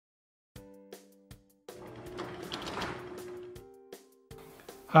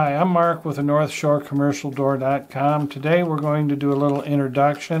Hi, I'm Mark with the NorthshoreCommercialDoor.com. Today we're going to do a little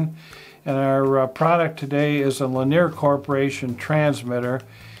introduction, and our product today is a Linear Corporation transmitter.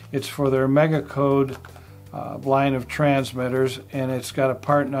 It's for their MegaCode line of transmitters, and it's got a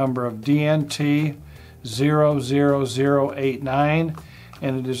part number of DNT00089,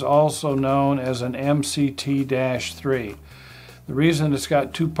 and it is also known as an MCT-3. The reason it's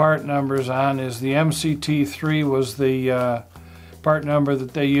got two part numbers on is the MCT-3 was the part number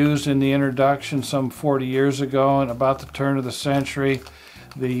that they used in the introduction some 40 years ago, and about the turn of the century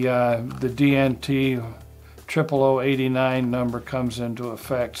the DNT00089 number comes into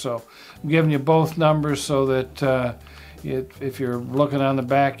effect. So I'm giving you both numbers so that if you're looking on the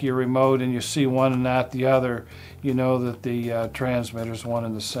back of your remote and you see one and not the other, you know that the transmitter is one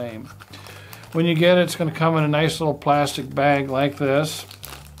and the same. When you get it, it's going to come in a nice little plastic bag like this.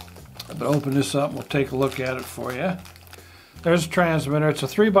 I'm going to open this up and we'll take a look at it for you. There's a transmitter. It's a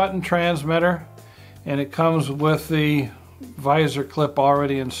 3-button transmitter, and it comes with the visor clip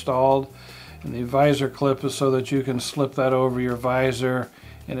already installed. And the visor clip is so that you can slip that over your visor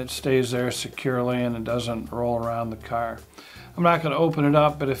and it stays there securely and it doesn't roll around the car. I'm not going to open it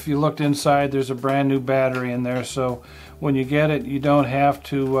up, but if you looked inside, there's a brand new battery in there, so when you get it, you don't have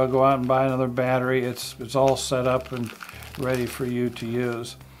to go out and buy another battery. It's all set up and ready for you to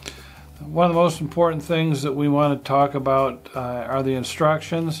use. One of the most important things that we want to talk about are the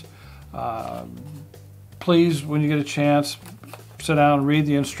instructions. Please, when you get a chance, sit down and read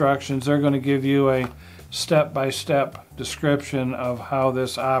the instructions. They're going to give you a step-by-step description of how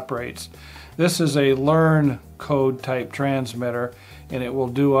this operates. This is a learn code type transmitter, and it will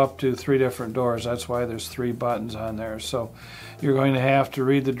do up to 3 different doors. That's why there's 3 buttons on there. So you're going to have to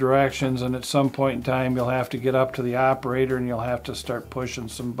read the directions, and at some point in time you'll have to get up to the operator and you'll have to start pushing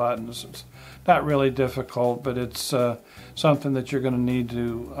some buttons. It's not really difficult, but it's something that you're going to need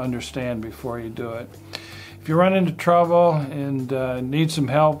to understand before you do it. If you run into trouble and need some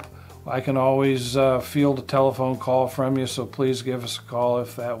help, I can always field a telephone call from you, so please give us a call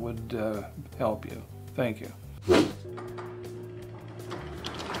if that would help you. Thank you.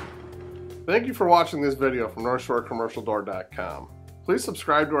 Thank you for watching this video from NorthshoreCommercialDoor.com. Please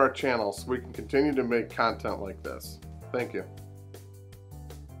subscribe to our channel so we can continue to make content like this. Thank you.